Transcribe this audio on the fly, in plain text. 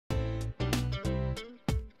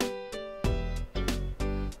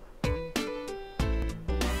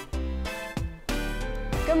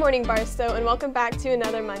Good morning, Barstow, and welcome back to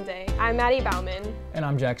another Monday. I'm Maddie Bauman. And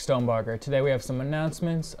I'm Jack Stonebarger. Today we have some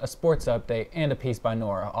announcements, a sports update, and a piece by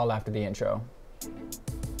Nora, all after the intro.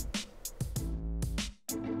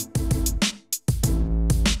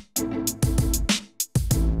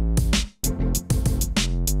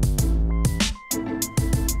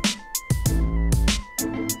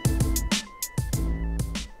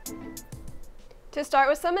 To start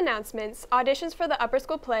with some announcements, auditions for the upper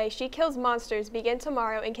school play She Kills Monsters begin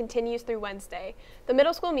tomorrow and continues through Wednesday. The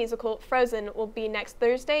middle school musical Frozen will be next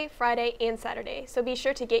Thursday, Friday, and Saturday, so be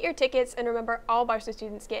sure to get your tickets and remember all Barstow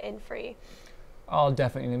students get in free. I'll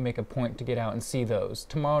definitely make a point to get out and see those.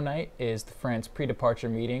 Tomorrow night is the France pre-departure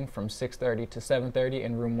meeting from 6:30 to 7:30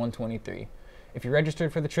 in room 123. If you're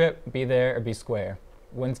registered for the trip, be there or be square.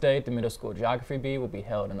 Wednesday, the middle school geography bee will be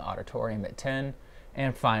held in the auditorium at 10.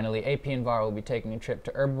 And finally, AP and VAR will be taking a trip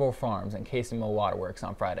to Herbivore Farms and Casey Mill Waterworks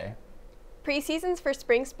on Friday. Pre-seasons for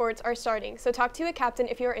spring sports are starting, so talk to a captain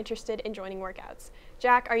if you're interested in joining workouts.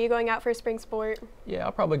 Jack, are you going out for a spring sport? Yeah,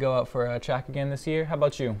 I'll probably go out for a track again this year. How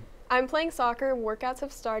about you? I'm playing soccer, workouts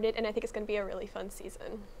have started, and I think it's going to be a really fun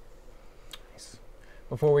season. Nice.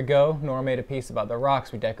 Before we go, Nora made a piece about the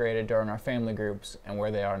rocks we decorated during our family groups and where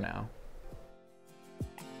they are now.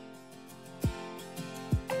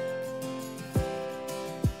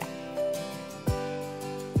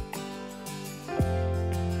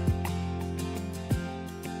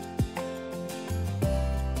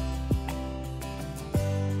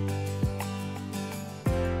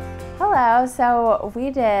 Hello, so we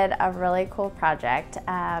did a really cool project.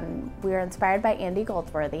 We were inspired by Andy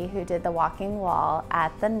Goldsworthy, who did the walking wall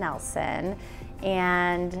at the Nelson,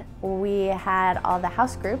 and we had all the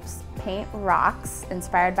house groups paint rocks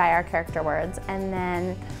inspired by our character words, and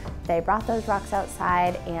then they brought those rocks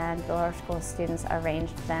outside and the lower school students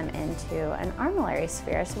arranged them into an armillary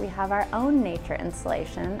sphere, so we have our own nature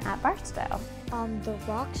installation at Barstow. The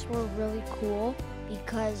rocks were really cool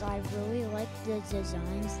because I really liked the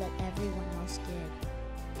designs that everyone else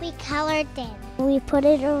did. We colored them. We put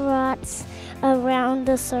it rocks around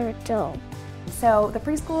the circle. So the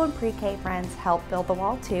preschool and pre-K friends helped build the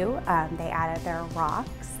wall too. They added their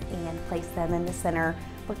rocks and placed them in the center,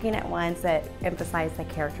 looking at ones that emphasize the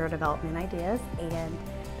character development ideas, and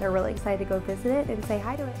they're really excited to go visit it and say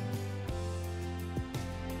hi to it.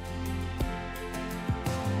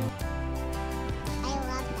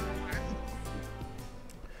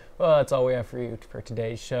 Well, that's all we have for you for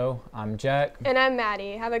today's show. I'm Jack. And I'm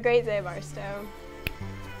Maddie. Have a great day, Barstow.